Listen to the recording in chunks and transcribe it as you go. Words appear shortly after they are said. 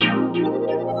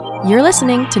You're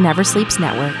listening to Never Sleeps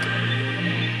Network.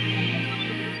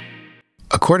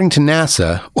 According to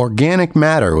NASA, organic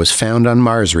matter was found on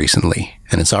Mars recently,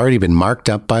 and it's already been marked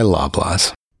up by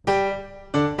Loblaws.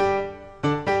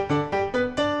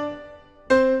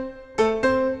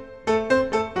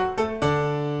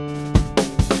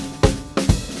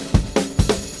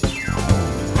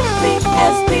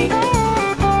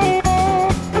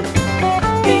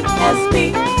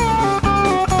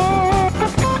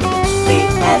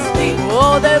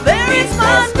 Oh, they're very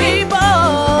smart people.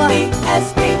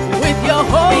 With your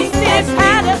host, Steve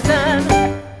Patterson.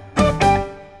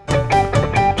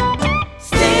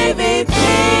 Stevie P.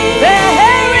 They're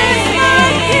very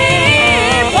smart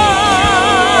people.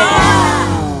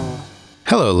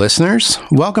 Hello, listeners.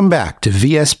 Welcome back to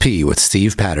VSP with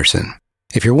Steve Patterson.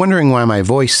 If you're wondering why my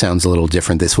voice sounds a little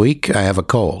different this week, I have a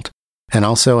cold. And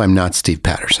also, I'm not Steve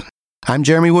Patterson. I'm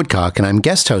Jeremy Woodcock, and I'm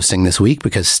guest hosting this week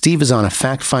because Steve is on a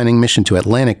fact-finding mission to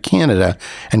Atlantic Canada,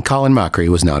 and Colin Mockery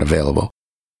was not available.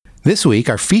 This week,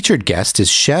 our featured guest is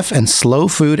chef and slow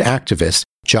food activist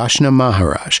Joshna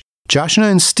Maharaj. Joshna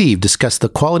and Steve discuss the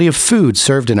quality of food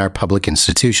served in our public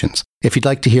institutions. If you'd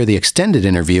like to hear the extended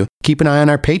interview, keep an eye on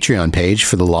our Patreon page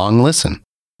for the long listen.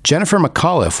 Jennifer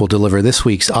McAuliffe will deliver this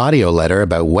week's audio letter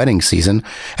about wedding season,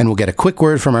 and we'll get a quick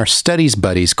word from our Studies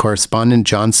Buddies correspondent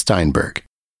John Steinberg.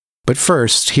 But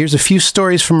first, here's a few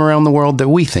stories from around the world that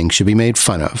we think should be made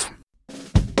fun of.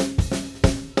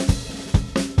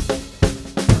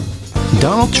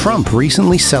 Donald Trump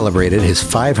recently celebrated his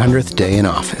 500th day in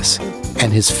office,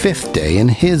 and his 5th day in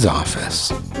his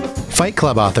office. Fight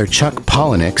Club author Chuck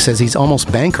Palahniuk says he's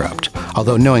almost bankrupt,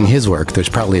 although knowing his work, there's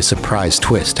probably a surprise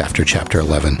twist after Chapter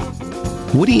 11.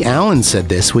 Woody Allen said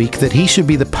this week that he should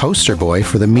be the poster boy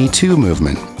for the Me Too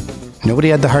movement. Nobody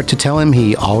had the heart to tell him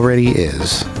he already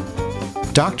is.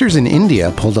 Doctors in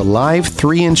India pulled a live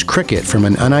 3-inch cricket from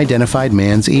an unidentified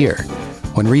man's ear.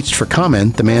 When reached for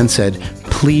comment, the man said,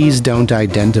 "Please don't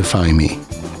identify me."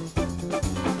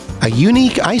 A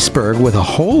unique iceberg with a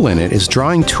hole in it is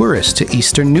drawing tourists to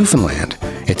eastern Newfoundland.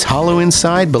 It's hollow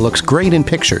inside but looks great in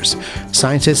pictures.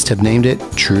 Scientists have named it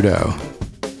Trudeau.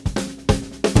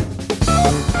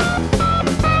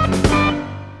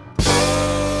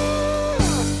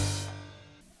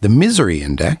 The Misery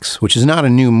Index, which is not a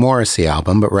new Morrissey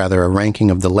album, but rather a ranking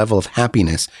of the level of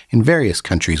happiness in various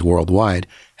countries worldwide,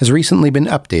 has recently been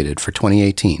updated for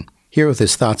 2018. Here with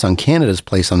his thoughts on Canada's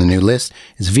place on the new list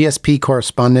is VSP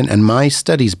correspondent and my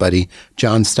studies buddy,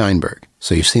 John Steinberg.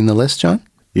 So you've seen the list, John?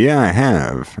 Yeah, I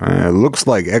have. It looks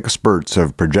like experts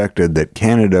have projected that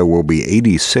Canada will be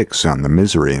 86 on the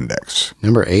Misery Index.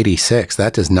 Number 86.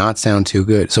 That does not sound too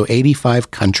good. So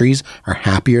 85 countries are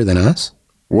happier than us?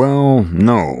 Well,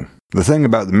 no. The thing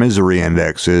about the Misery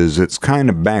Index is it's kind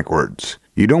of backwards.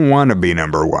 You don't want to be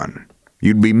number 1.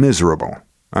 You'd be miserable.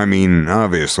 I mean,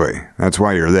 obviously, that's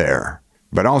why you're there.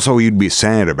 But also you'd be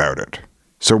sad about it.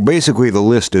 So basically the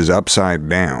list is upside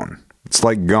down. It's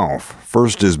like golf.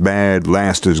 First is bad,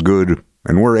 last is good,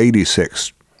 and we're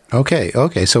 86. Okay,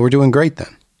 so we're doing great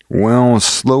then. Well,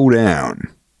 slow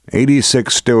down.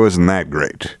 86 still isn't that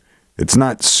great. It's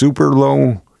not super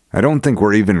low. I don't think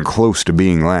we're even close to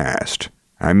being last.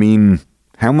 I mean,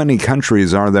 how many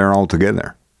countries are there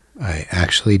altogether? I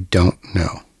actually don't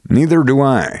know. Neither do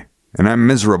I, and I'm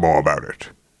miserable about it.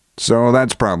 So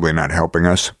that's probably not helping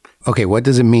us. Okay, what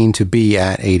does it mean to be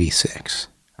at 86?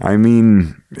 I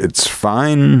mean, it's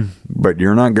fine, but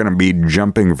you're not going to be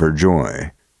jumping for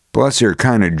joy. Plus, you're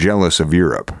kind of jealous of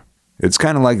Europe. It's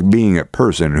kind of like being a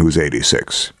person who's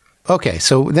 86. Okay,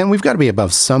 so then we've got to be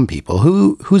above some people.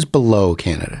 Who's below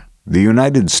Canada? The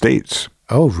United States.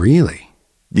 Oh, really?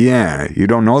 Yeah, you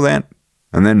don't know that?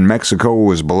 And then Mexico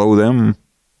was below them?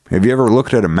 Have you ever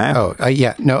looked at a map? Oh,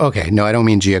 yeah. No, okay. No, I don't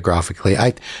mean geographically.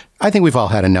 I think we've all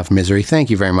had enough misery. Thank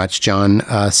you very much, John.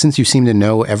 Since you seem to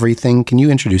know everything, can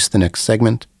you introduce the next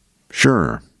segment?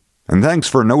 Sure. And thanks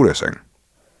for noticing.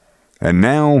 And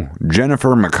now, Jennifer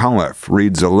McAuliffe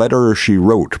reads a letter she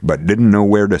wrote but didn't know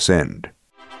where to send.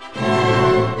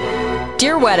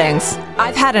 Dear Weddings,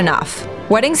 I've had enough.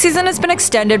 Wedding season has been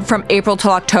extended from April till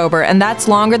October, and that's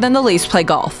longer than the Leafs play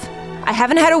golf. I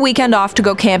haven't had a weekend off to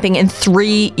go camping in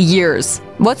 3 years.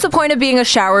 What's the point of being a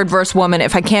showered verse woman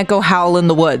if I can't go howl in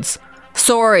the woods?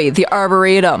 Sorry, the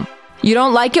Arboretum. You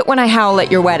don't like it when I howl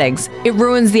at your weddings. It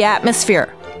ruins the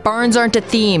atmosphere. Barns aren't a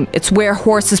theme, it's where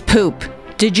horses poop.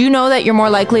 Did you know that you're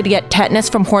more likely to get tetanus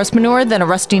from horse manure than a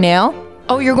rusty nail?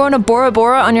 Oh, you're going to Bora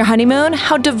Bora on your honeymoon?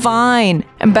 How divine.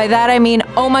 And by that I mean,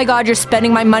 oh my God, you're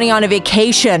spending my money on a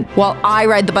vacation while I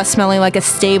ride the bus smelling like a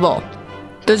stable.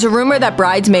 There's a rumor that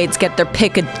bridesmaids get their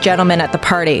pick of gentlemen at the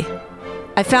party.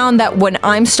 I found that when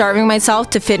I'm starving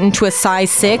myself to fit into a size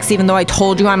 6, even though I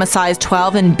told you I'm a size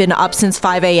 12 and been up since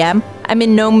 5 a.m., I'm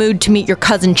in no mood to meet your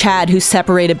cousin Chad, who's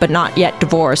separated but not yet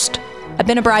divorced. I've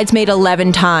been a bridesmaid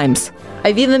 11 times.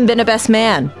 I've even been a best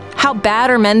man. How bad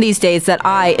are men these days that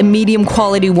I, a medium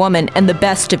quality woman, am the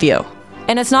best of you?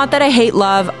 And it's not that I hate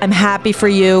love. I'm happy for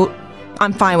you.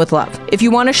 I'm fine with love. If you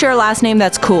want to share a last name,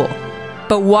 that's cool.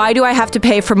 But why do I have to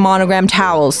pay for Monogram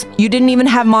towels? You didn't even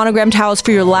have Monogram towels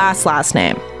for your last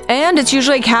name. And it's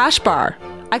usually a cash bar.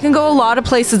 I can go a lot of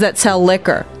places that sell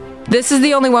liquor. This is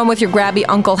the only one with your grabby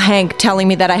Uncle Hank telling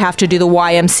me that I have to do the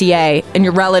YMCA and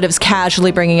your relatives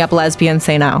casually bringing up lesbians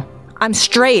say no. I'm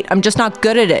straight. I'm just not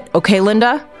good at it. Okay,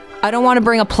 Linda? I don't want to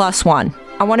bring a +1.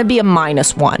 I want to be a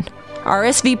 -1.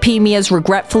 RSVP me as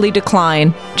regretfully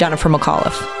decline, Jennifer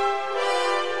McAuliffe.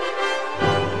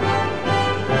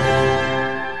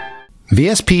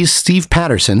 VSP's Steve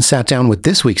Patterson sat down with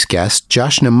this week's guest,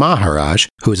 Joshna Maharaj,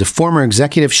 who is a former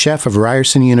executive chef of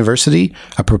Ryerson University,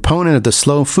 a proponent of the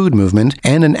slow food movement,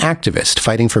 and an activist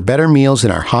fighting for better meals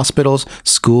in our hospitals,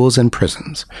 schools, and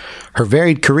prisons. Her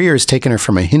varied career has taken her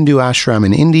from a Hindu ashram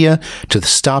in India to the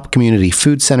Stop Community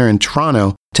Food Center in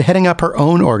Toronto to heading up her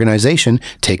own organization,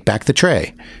 Take Back the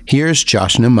Tray. Here's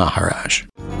Joshna Maharaj.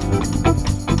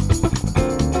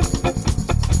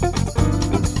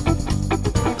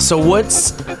 So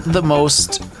what's the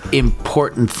most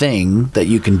important thing that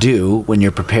you can do when you're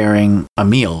preparing a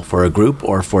meal for a group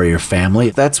or for your family?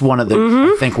 That's one of the,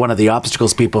 I think one of the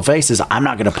obstacles people face is I'm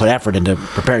not going to put effort into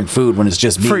preparing food when it's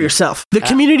just me. For yourself. The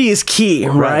community is key,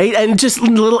 right? And just a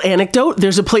little anecdote,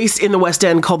 there's a place in the West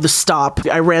End called The Stop.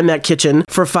 I ran that kitchen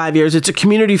for 5 years. It's a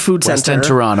community food West center. End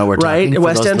Toronto, we're talking. Right?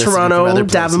 West End Toronto,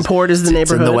 Davenport is the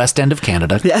neighborhood. It's in the West End of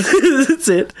Canada. Yeah, that's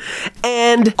it.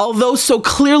 And although so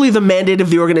clearly the mandate of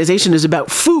the organization is about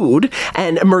food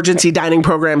and emergency dining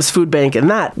programs, food bank, and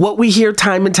that, what we hear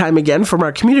time and time again from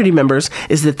our community members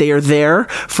is that they are there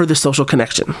for the social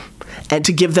connection and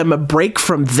to give them a break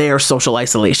from their social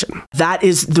isolation. That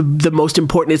is the most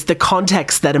important. It's the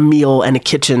context that a meal and a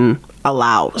kitchen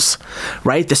allows,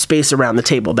 right? The space around the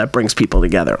table that brings people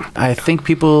together. I think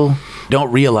people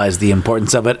don't realize the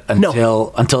importance of it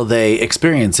until they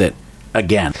experience it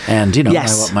again. And, you know,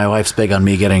 Yes. my wife's big on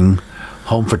me getting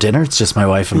home for dinner. It's just my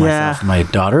wife and myself and my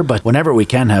daughter. But whenever we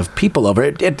can have people over,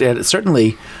 it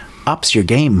certainly ups your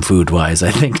game food-wise,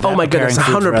 I think. Oh my goodness,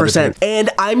 100%.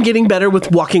 And I'm getting better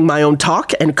with walking my own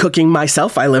talk and cooking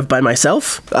myself. I live by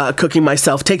myself. Cooking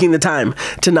myself, taking the time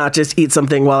to not just eat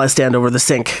something while I stand over the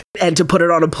sink and to put it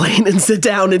on a plate and sit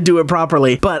down and do it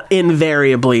properly. But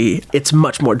invariably, it's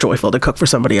much more joyful to cook for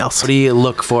somebody else. What do you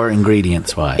look for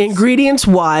ingredients-wise?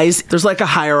 Ingredients-wise, there's like a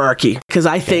hierarchy because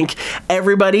I think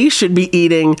everybody should be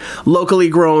eating locally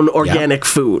grown organic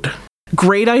food.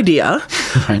 Great idea,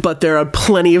 but there are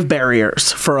plenty of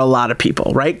barriers for a lot of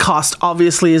people, right? Cost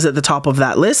obviously is at the top of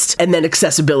that list, and then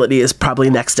accessibility is probably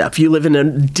next up. You live in a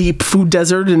deep food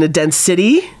desert in a dense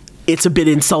city, it's a bit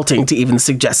insulting to even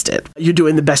suggest it. You're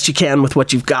doing the best you can with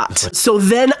what you've got. So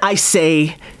then I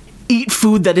say, eat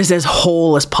food that is as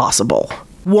whole as possible.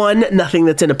 One, nothing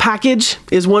that's in a package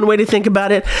is one way to think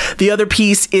about it. The other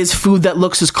piece is food that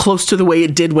looks as close to the way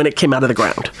it did when it came out of the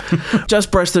ground.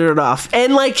 Just brushed it off.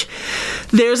 And like,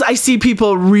 I see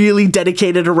people really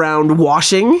dedicated around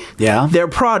washing their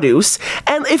produce.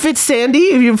 And if it's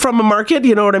sandy, if you're from a market,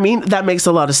 you know what I mean? That makes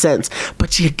a lot of sense.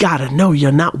 But you gotta know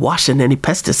you're not washing any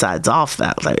pesticides off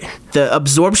that. Like, the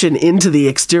absorption into the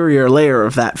exterior layer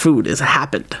of that food has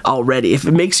happened already. If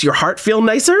it makes your heart feel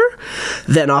nicer,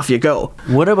 then off you go.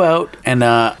 What about, and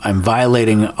I'm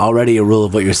violating already a rule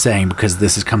of what you're saying because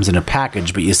this comes in a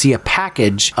package, but you see a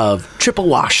package of triple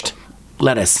washed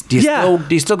lettuce. Do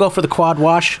you still go for the quad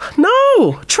wash?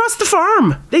 No, trust the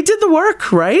farm. They did the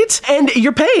work, right? And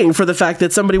you're paying for the fact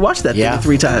that somebody washed that thing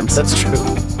 3 times. That's true.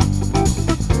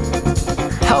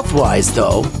 Health-wise,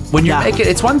 though, when you're making,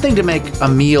 it's one thing to make a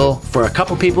meal for a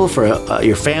couple people, for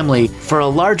your family, for a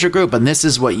larger group, and this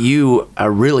is what you are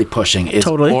really pushing, is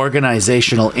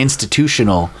organizational,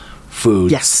 institutional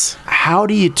food. Yes. How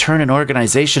do you turn an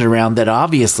organization around that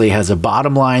obviously has a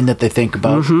bottom line that they think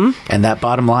about, and that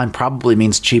bottom line probably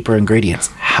means cheaper ingredients?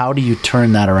 How do you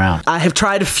turn that around? I have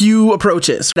tried a few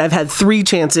approaches. I've had 3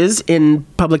 chances in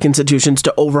public institutions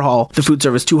to overhaul the food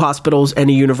service, 2 hospitals and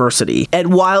a university.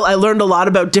 And while I learned a lot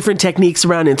about different techniques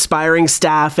around inspiring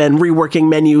staff and reworking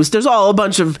menus, there's all a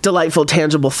bunch of delightful,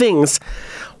 tangible things.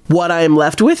 What I am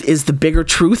left with is the bigger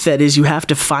truth that is you have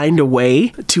to find a way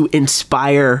to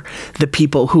inspire the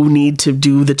people who need to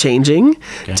do the changing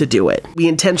to do it. We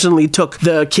intentionally took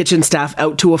the kitchen staff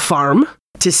out to a farm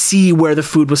to see where the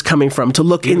food was coming from, to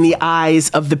look in the eyes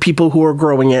of the people who were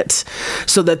growing it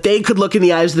so that they could look in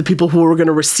the eyes of the people who were going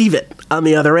to receive it on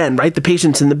the other end, right? The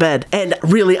patients in the bed. And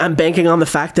really, I'm banking on the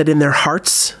fact that in their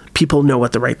hearts, people know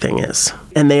what the right thing is.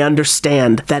 And they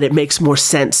understand that it makes more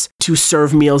sense to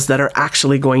serve meals that are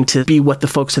actually going to be what the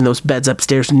folks in those beds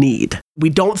upstairs need. We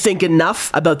don't think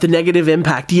enough about the negative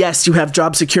impact. Yes, you have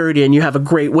job security and you have a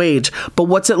great wage, but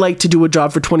what's it like to do a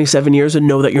job for 27 years and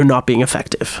know that you're not being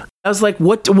effective? I was like,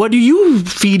 what do you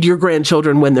feed your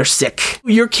grandchildren when they're sick?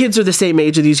 Your kids are the same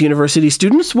age of these university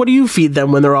students. What do you feed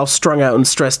them when they're all strung out and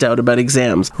stressed out about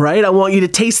exams, right? I want you to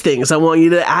taste things. I want you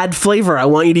to add flavor. I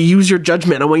want you to use your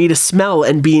judgment. I want you to smell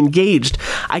and be engaged.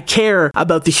 I care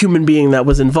about the human being that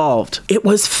was involved. It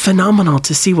was phenomenal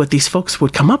to see what these folks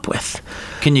would come up with.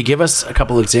 Can you give us a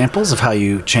couple examples of how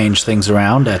you change things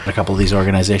around at a couple of these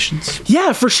organizations?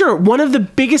 Yeah, for sure. One of the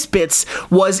biggest bits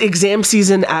was exam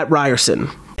season at Ryerson.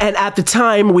 And at the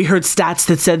time, we heard stats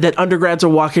that said that undergrads are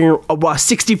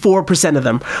 64% of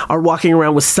them are walking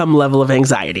around with some level of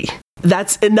anxiety.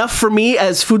 That's enough for me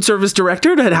as food service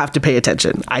director to have to pay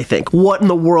attention, I think. What in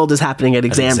the world is happening at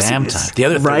exam time? The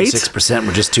other 36%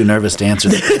 were just too nervous to answer.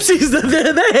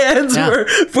 The hands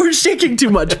were shaking too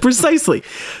much, precisely.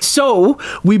 So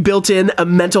we built in a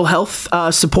mental health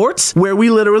support where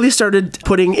we literally started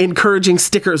putting encouraging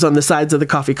stickers on the sides of the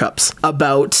coffee cups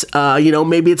about,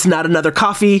 maybe it's not another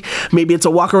coffee, maybe it's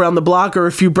a walk around the block or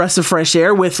a few breaths of fresh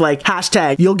air with like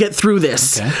hashtag, you'll get through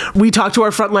this. Okay. We talked to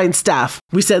our frontline staff.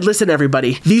 We said, listen,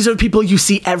 everybody, these are people you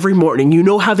see every morning. You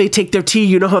know how they take their tea.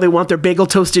 You know how they want their bagel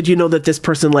toasted. You know that this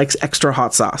person likes extra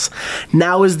hot sauce.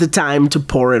 Now is the time to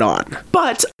pour it on.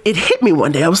 But it hit me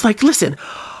one day. I was like, listen,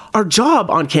 our job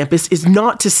on campus is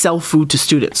not to sell food to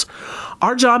students.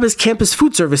 Our job as campus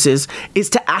food services is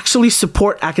to actually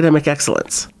support academic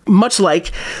excellence. Much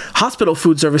like hospital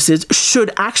food services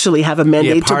should actually have a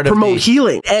mandate to promote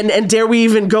healing. And dare we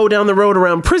even go down the road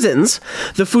around prisons,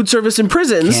 the food service in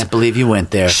prisons. Can't believe you went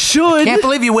there. I can't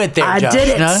believe you went there, I Josh.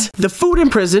 did it. The food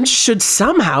in prisons should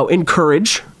somehow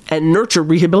encourage and nurture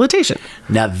rehabilitation.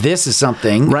 Now, this is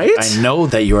something, right? I know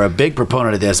that you're a big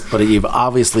proponent of this, but you've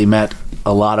obviously met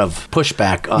a lot of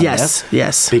pushback on this.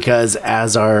 Yes. Because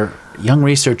as our young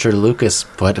researcher Lucas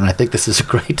put, and I think this is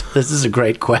a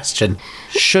great question,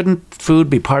 shouldn't food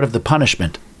be part of the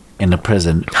punishment in a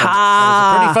prison? It's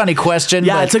a pretty funny question.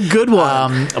 Yeah, it's a good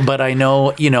one. But I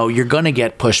know, you're going to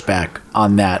get pushback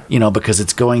on that, because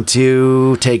it's going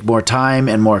to take more time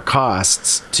and more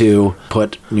costs to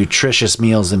put nutritious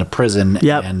meals in a prison.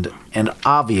 Yep. And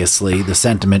obviously the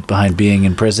sentiment behind being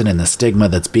in prison and the stigma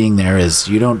that's being there is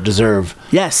you don't deserve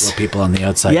what people on the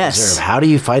outside deserve. How do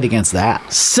you fight against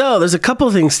that? So there's a couple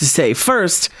of things to say.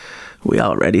 First, we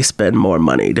already spend more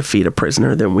money to feed a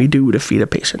prisoner than we do to feed a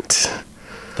patient.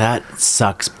 That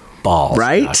sucks balls.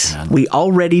 Right? We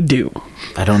already do.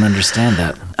 I don't understand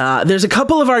that. There's a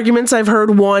couple of arguments I've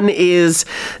heard. One is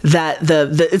that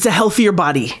it's a healthier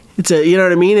body. It's a, you know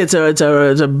what I mean? It's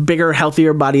a bigger,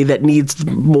 healthier body that needs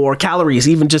more calories,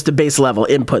 even just a base level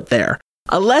input there.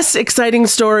 A less exciting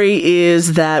story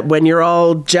is that when you're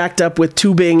all jacked up with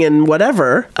tubing and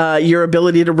whatever, your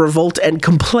ability to revolt and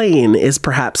complain is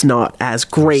perhaps not as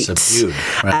great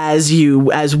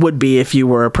as would be if you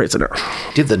were a prisoner.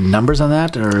 Do you have the numbers on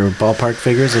that or ballpark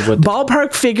figures of what?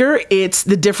 Ballpark figure, it's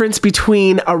the difference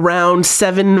between around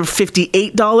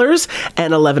 $758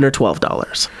 and $11 or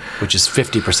 $12. Which is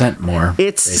 50% more.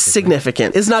 It's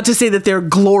significant. It's not to say that they're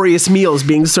glorious meals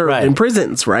being served in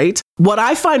prisons, right? What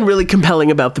I find really compelling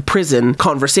about the prison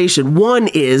conversation, one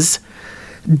is,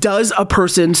 does a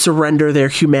person surrender their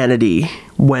humanity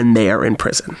when they are in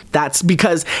prison? That's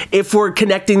because if we're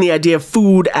connecting the idea of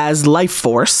food as life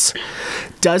force,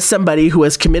 does somebody who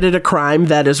has committed a crime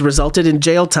that has resulted in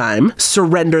jail time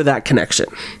surrender that connection?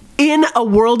 In a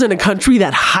world and a country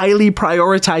that highly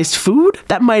prioritized food,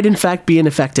 that might in fact be an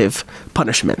effective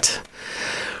punishment.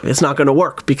 It's not going to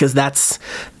work because that's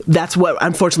what,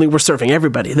 unfortunately, we're serving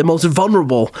everybody. The most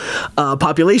vulnerable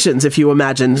populations, if you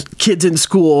imagine, kids in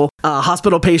school,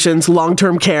 hospital patients,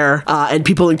 long-term care, and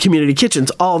people in community kitchens.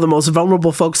 All the most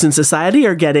vulnerable folks in society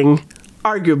are getting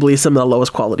arguably some of the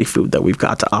lowest quality food that we've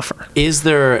got to offer. Is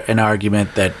there an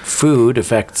argument that food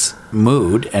affects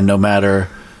mood, and no matter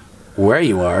where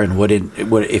you are, and what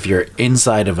if you're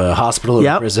inside of a hospital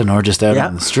or a prison or just out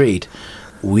on the street,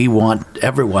 we want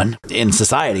everyone in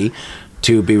society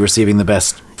to be receiving the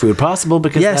best food possible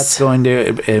because Yes. that's going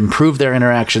to improve their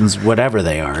interactions, whatever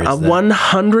they are.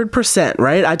 100%,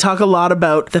 right? I talk a lot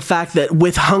about the fact that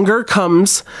with hunger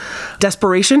comes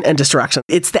desperation and distraction.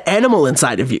 It's the animal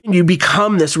inside of you. You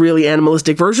become this really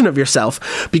animalistic version of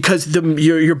yourself because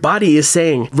your body is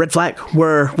saying, red flag,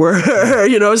 we're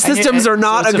systems are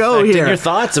not a go here. Your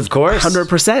thoughts, of course.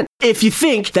 100%. If you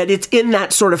think that it's in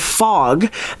that sort of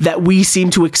fog that we seem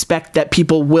to expect that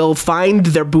people will find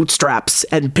their bootstraps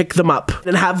and pick them up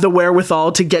and have the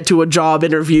wherewithal to get to a job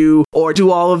interview or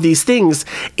do all of these things,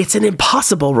 it's an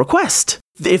impossible request.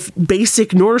 If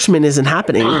basic nourishment isn't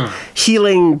happening,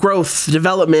 healing, growth,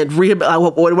 development,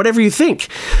 whatever you think,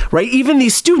 right? Even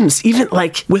these students, even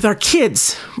like with our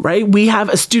kids, right? We have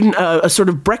a sort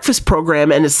of breakfast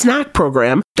program and a snack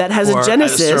program that has a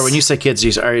genesis. Sorry, when you say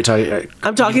kids, are you talking?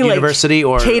 I'm talking university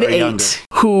like K to 8, younger?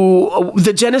 who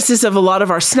the genesis of a lot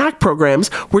of our snack programs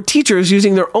were teachers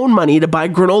using their own money to buy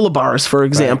granola bars, for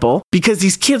example, because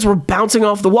these kids were bouncing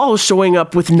off the walls, showing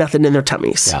up with nothing in their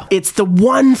tummies. Yeah. It's the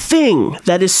one thing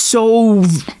that is so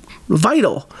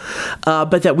vital,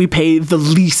 but that we pay the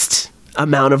least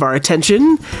amount of our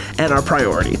attention and our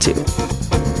priority to.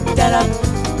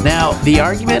 Now, the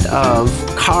argument of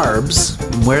carbs,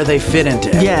 where they fit into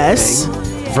everything, Yes.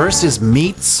 versus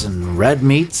meats and red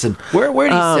meats, and where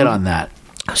do you sit on that?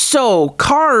 So,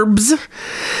 carbs,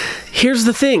 here's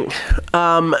the thing.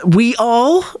 We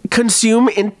all consume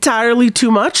entirely too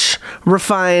much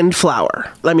refined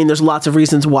flour. I mean, there's lots of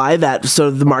reasons why that, so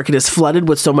the market is flooded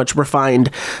with so much refined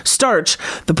starch.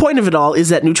 The point of it all is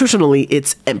that nutritionally,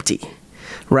 it's empty.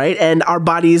 Right? And our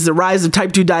bodies, the rise of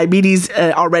type 2 diabetes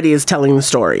already is telling the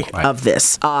story of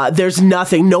this. There's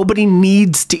nothing, nobody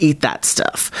needs to eat that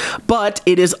stuff. But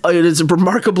it is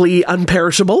remarkably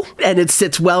unperishable and it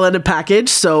sits well in a package.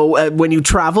 So when you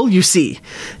travel, you see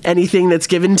anything that's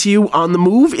given to you on the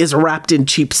move is wrapped in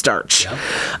cheap starch. Yep.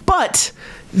 But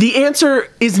the answer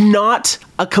is not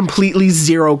a completely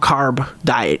zero carb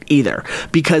diet either,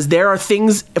 because there are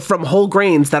things from whole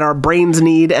grains that our brains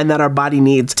need and that our body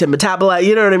needs to metabolize,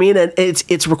 you know what I mean? And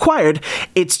it's required.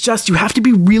 It's just you have to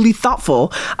be really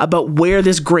thoughtful about where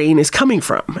this grain is coming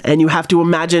from. And you have to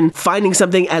imagine finding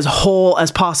something as whole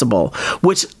as possible,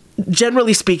 which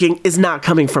generally speaking, is not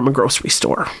coming from a grocery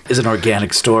store. Is an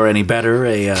organic store any better?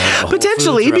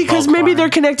 Potentially, because maybe they're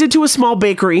connected to a small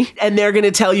bakery and they're going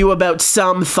to tell you about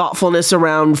some thoughtfulness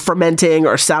around fermenting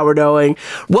or sourdoughing.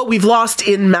 What we've lost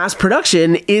in mass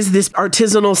production is this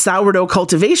artisanal sourdough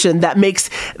cultivation that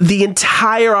makes the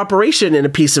entire operation in a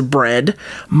piece of bread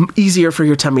easier for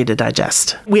your tummy to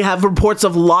digest. We have reports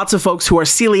of lots of folks who are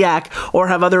celiac or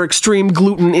have other extreme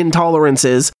gluten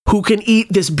intolerances who can eat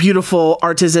this beautiful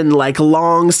artisan, like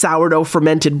long sourdough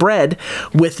fermented bread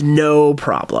with no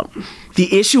problem.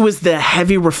 The issue is the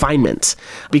heavy refinement,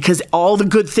 because all the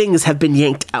good things have been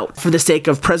yanked out for the sake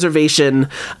of preservation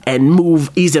and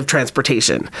ease of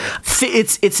transportation.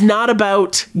 It's not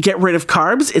about get rid of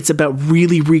carbs. It's about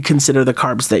really reconsider the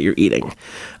carbs that you're eating.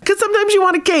 Because sometimes you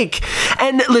want a cake.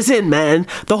 And listen, man,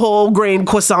 the whole grain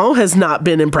croissant has not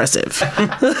been impressive.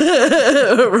 Right?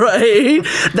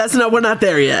 We're not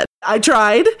there yet. I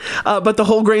tried, but the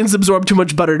whole grains absorb too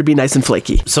much butter to be nice and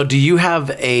flaky. So do you have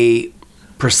a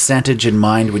percentage in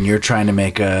mind when you're trying to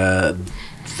make the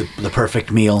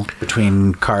perfect meal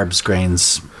between carbs,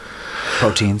 grains,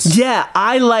 proteins? Yeah,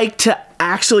 I like to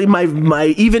actually, my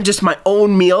even just my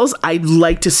own meals, I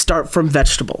like to start from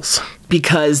vegetables,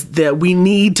 because we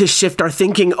need to shift our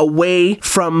thinking away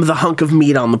from the hunk of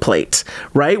meat on the plate,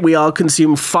 right? We all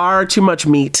consume far too much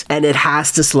meat, and it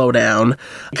has to slow down,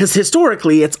 because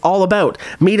historically it's all about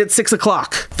meat at 6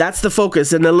 o'clock. That's the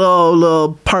focus, and the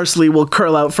little parsley will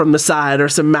curl out from the side, or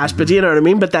some mashed potato, you know what I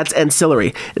mean? But that's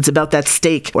ancillary. It's about that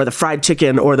steak or the fried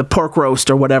chicken or the pork roast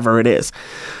or whatever it is.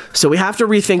 So we have to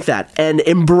rethink that and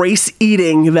embrace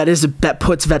eating that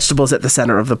puts vegetables at the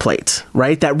center of the plate,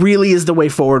 right? That really is the way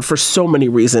forward for so many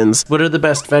reasons. What are the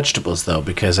best vegetables, though?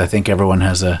 Because I think everyone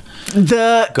has a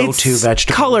go-to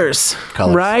vegetable. Colors,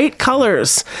 right?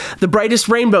 Colors. The brightest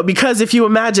rainbow. Because if you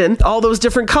imagine, all those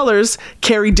different colors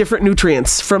carry different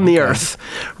nutrients from the earth,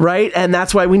 right? And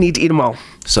that's why we need to eat them all.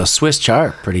 So Swiss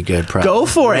chard, pretty good. Probably. Go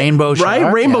for Rainbow it. Chard,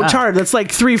 right? Rainbow chard. That's like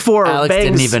 3-4 Alex bangs.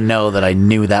 didn't even know that I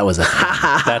knew that was a thing.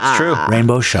 That's true.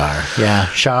 Rainbow char. Yeah.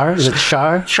 Char? Is it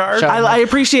char? Chard. I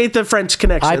appreciate the French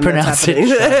connection. I pronounce it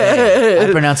Chardé.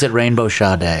 I pronounce it Rainbow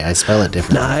Chardé. I spell it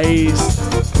differently. Nice.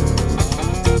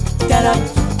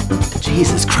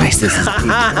 Jesus Christ, this is deep. This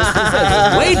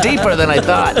is way deeper than I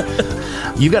thought.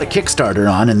 You got a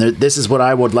Kickstarter on, and this is what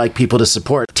I would like people to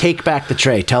support. Take Back the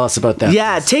Tray. Tell us about that.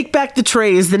 Yeah, Take Back the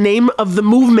Tray is the name of the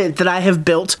movement that I have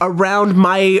built around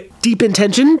my deep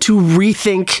intention to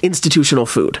rethink institutional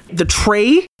food. The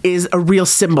tray is a real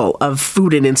symbol of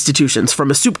food in institutions,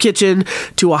 from a soup kitchen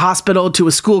to a hospital to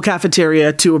a school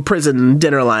cafeteria to a prison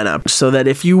dinner lineup. So that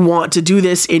if you want to do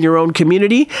this in your own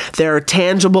community, there are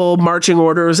tangible marching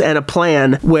orders and a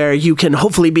plan where you can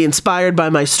hopefully be inspired by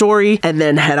my story and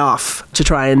then head off to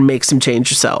try and make some change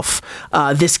yourself.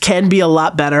 This can be a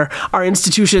lot better. Our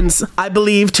institutions, I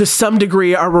believe, to some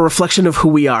degree, are a reflection of who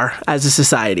we are as a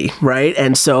society, right?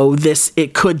 And so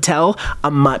it could tell a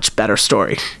much better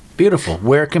story. Beautiful.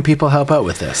 Where can people help out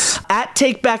with this? At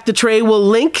Take Back the Tray will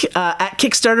link. At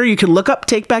Kickstarter, you can look up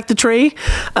Take Back the Tray.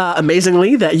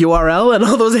 Amazingly, that URL and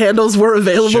all those handles were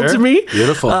available to me.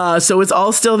 Beautiful. So it's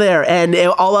all still there. And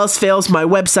all else fails, my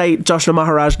website,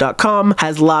 joshnamaharaj.com,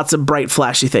 has lots of bright,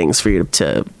 flashy things for you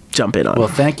to jump in on. Well,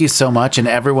 thank you so much. And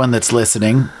everyone that's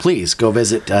listening, please go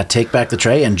visit Take Back the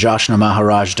Tray and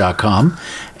joshnamaharaj.com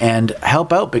and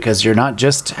help out, because you're not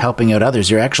just helping out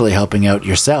others, you're actually helping out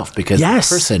yourself, because the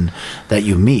person that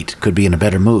you meet could be in a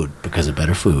better mood because of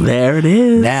better food. There it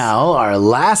is. Now, our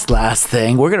last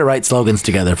thing, we're going to write slogans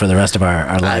together for the rest of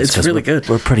our lives. It's really good.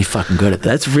 We're pretty fucking good at that.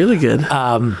 That's really good.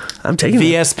 I'm taking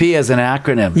VSP as an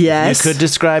acronym. Yes. You could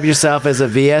describe yourself as a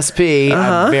VSP.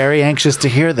 I'm very anxious to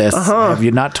hear this. Have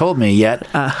you not told me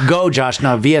yet? Go, Josh.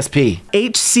 Now, VSP.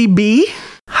 HCB,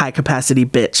 high capacity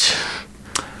bitch.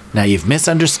 Now, you've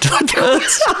misunderstood.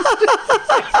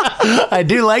 I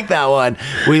do like that one.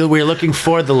 We're looking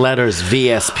for the letters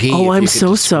VSP. Oh, I'm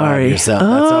so sorry. Yourself.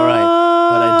 That's all right.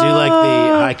 But I do like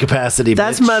the high capacity bitch.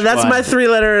 That's my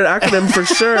 3-letter acronym for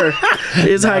sure.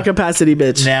 Is high capacity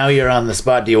bitch. Now you're on the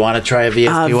spot. Do you want to try a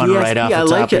VSP one right off the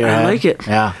top of your head? I like it.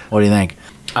 Yeah. What do you think?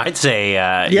 I'd say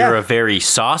you're a very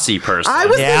saucy person. I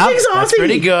was thinking saucy. That's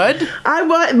pretty good.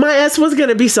 My S was going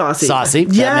to be saucy. Saucy?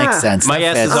 Yeah. That makes sense. My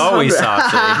S is always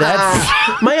saucy.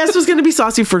 My S was going to be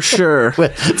saucy for sure.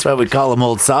 That's why we call him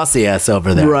Old Saucy S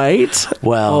over there. Right?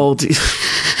 Well,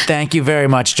 thank you very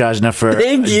much, Jajna, for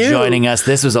joining us.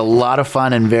 This was a lot of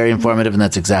fun and very informative, and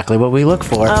that's exactly what we look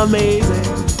for. Amazing.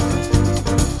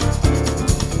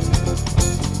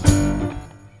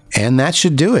 And that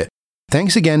should do it.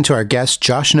 Thanks again to our guest,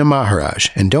 Joshna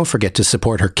Maharaj, and don't forget to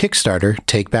support her Kickstarter,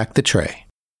 Take Back the Tray.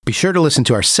 Be sure to listen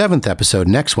to our 7th episode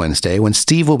next Wednesday, when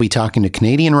Steve will be talking to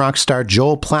Canadian rock star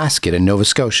Joel Plaskett in Nova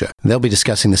Scotia. They'll be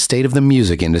discussing the state of the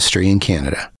music industry in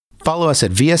Canada. Follow us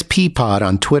at VSP Pod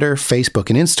on Twitter, Facebook,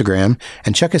 and Instagram,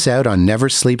 and check us out on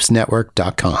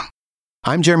neversleepsnetwork.com.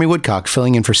 I'm Jeremy Woodcock,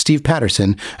 filling in for Steve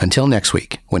Patterson until next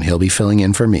week, when he'll be filling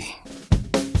in for me.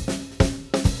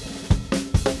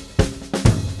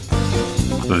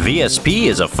 VSP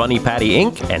is a Funny Patty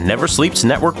Inc. and Never Sleeps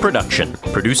Network production.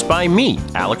 Produced by me,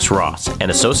 Alex Ross, and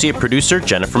associate producer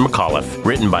Jennifer McAuliffe.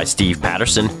 Written by Steve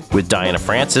Patterson, with Diana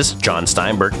Francis, John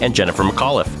Steinberg, and Jennifer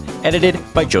McAuliffe. Edited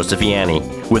by Joseph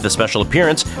Ianni, with a special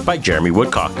appearance by Jeremy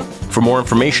Woodcock. For more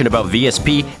information about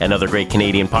VSP and other great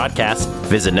Canadian podcasts,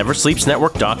 visit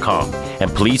neversleepsnetwork.com. And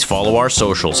please follow our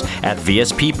socials at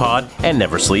VSP Pod and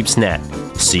Never Sleeps Net.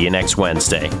 See you next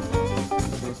Wednesday.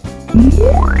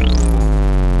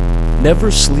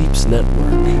 Never Sleeps Network.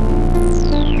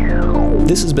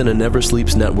 This has been a Never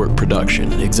Sleeps Network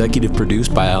production, executive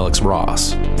produced by Alex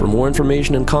Ross. For more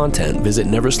information and content, visit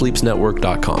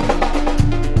neversleepsnetwork.com.